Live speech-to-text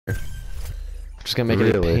Just gonna make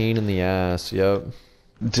it a pain in the ass. Yep.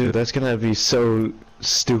 Dude, that's gonna be so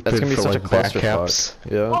stupid. That's gonna be for, such like, a back clusterfuck. caps.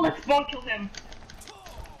 Yeah. Oh, let's spawn kill him.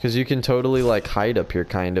 Because you can totally like hide up here,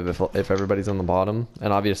 kind of, if everybody's on the bottom,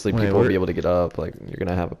 and obviously people will be able to get up. Like you're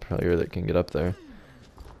gonna have a player that can get up there.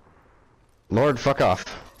 Lord, fuck off.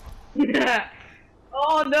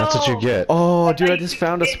 Oh no. That's what you get. Oh, dude, I just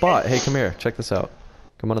found a spot. Hey, come here. Check this out.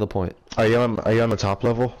 Come on to the point. Are you on the top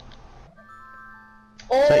level?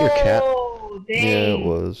 Oh, Is that your cat? dang. Yeah, it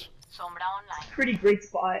was. Pretty great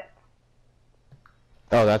spot.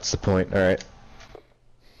 Oh, that's the point. All right.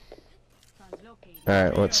 All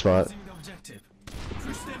right, what spot?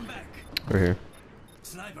 We're here.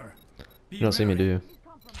 You don't see me, do you?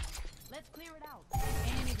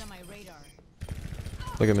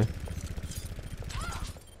 Look at me.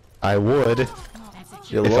 I would.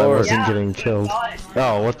 Your If I lord. wasn't getting killed.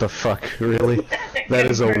 Oh, what the fuck? Really? That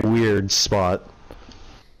is a weird spot.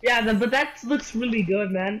 Yeah, but that looks really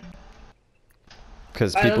good, man.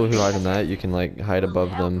 Because people who hide in that, you can like hide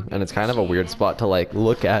above them, and it's kind of a weird spot to like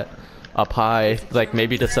look at up high, like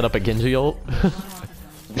maybe to set up a Genji ult.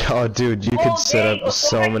 Oh, dude, you could set up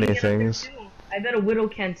so many things. I bet a Widow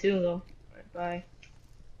can too, though. Bye.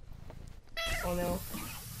 Oh no.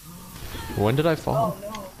 When did I fall? Oh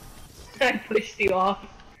no. I pushed you off.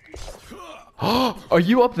 Are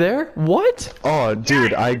you up there? What? Oh,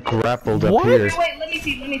 dude, I grappled up What? here. Wait, let me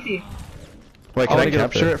see. Wait, can I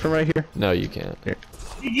capture it from right here? No, you can't. Did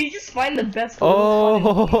you just find the best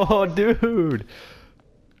Oh, dude.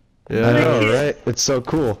 Yeah. I know, right? It's so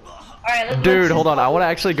cool. Alright, Dude, hold on. I want to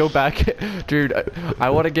actually go back. Dude, I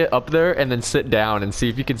want to get up there and then sit down and see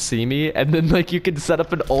if you can see me. And then, like, you can set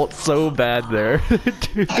up an ult so bad there.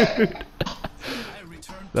 Dude.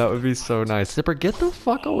 That would be so nice. Zipper, get the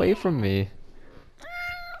fuck away from me.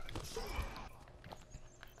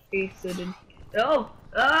 Oh!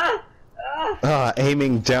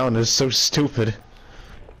 Aiming down is so stupid.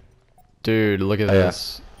 Dude, look at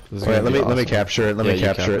this. This is Wait, gonna be let me awesome. capture it. Let me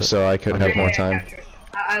capture it so I could have more time.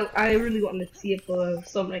 I really want to see if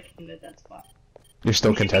someone can get that spot. You're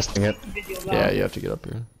still contesting it? Yeah, you have to get up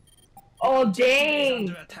here. Oh,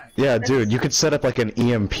 dang! Yeah, dude, you could set up like an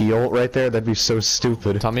EMP ult right there. That'd be so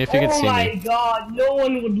stupid. Tell me if you can see me. Oh my god, no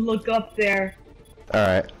one would look up there.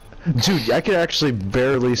 Alright. Dude, I can actually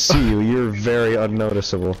barely see you. You're very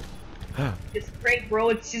unnoticeable. It's prank, bro.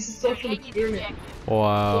 It's just a social experiment.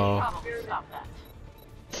 Wow.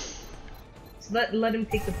 So let him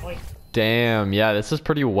take the point. Damn, yeah, this is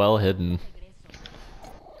pretty well hidden.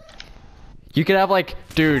 You could have like,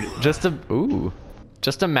 dude, just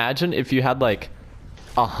imagine if you had like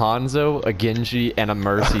a Hanzo, a Genji, and a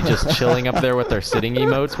Mercy just chilling up there with their sitting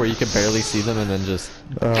emotes where you could barely see them and then just...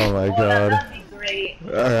 Oh my god. That'd be great.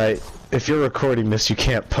 Alright, if you're recording this, you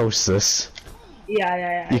can't post this.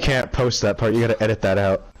 Yeah. You can't post that part, you gotta edit that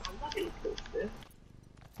out. I'm not gonna post this.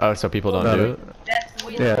 Oh, so people don't do it?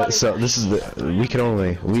 Yeah, so this is the...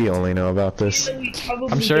 We only know about this.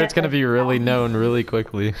 I'm sure it's gonna be really known really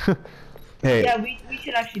quickly. Hey. Yeah, we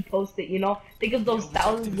should actually post it, you know? Think of those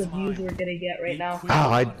thousands of views we're gonna get right now. Oh,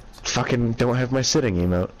 I fucking don't have my sitting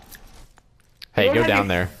emote. Hey, go down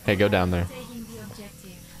there. Hey, go down there.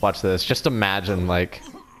 Watch this. Just imagine, like...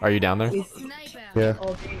 Are you down there? Yeah.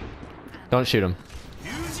 Don't shoot him.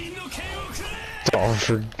 Oh,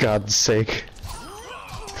 for God's sake.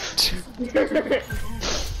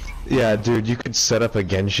 Yeah, dude, you could set up a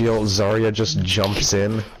Genji ult. Zarya just jumps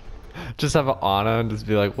in. Just have an Ana and just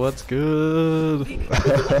be like, what's good?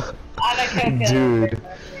 Dude.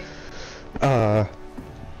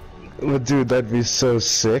 Dude, that'd be so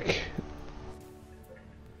sick.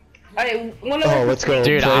 Alright, oh, let's go.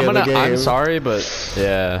 Dude, I'm sorry, but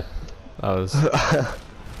yeah. That was...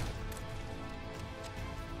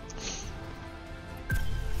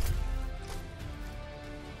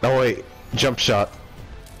 Oh wait, jump shot.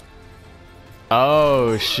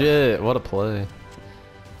 Oh shit, what a play.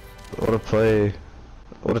 What a play.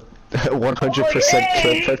 What a 100%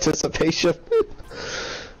 kill participation.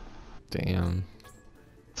 Damn.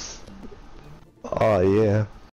 Oh yeah.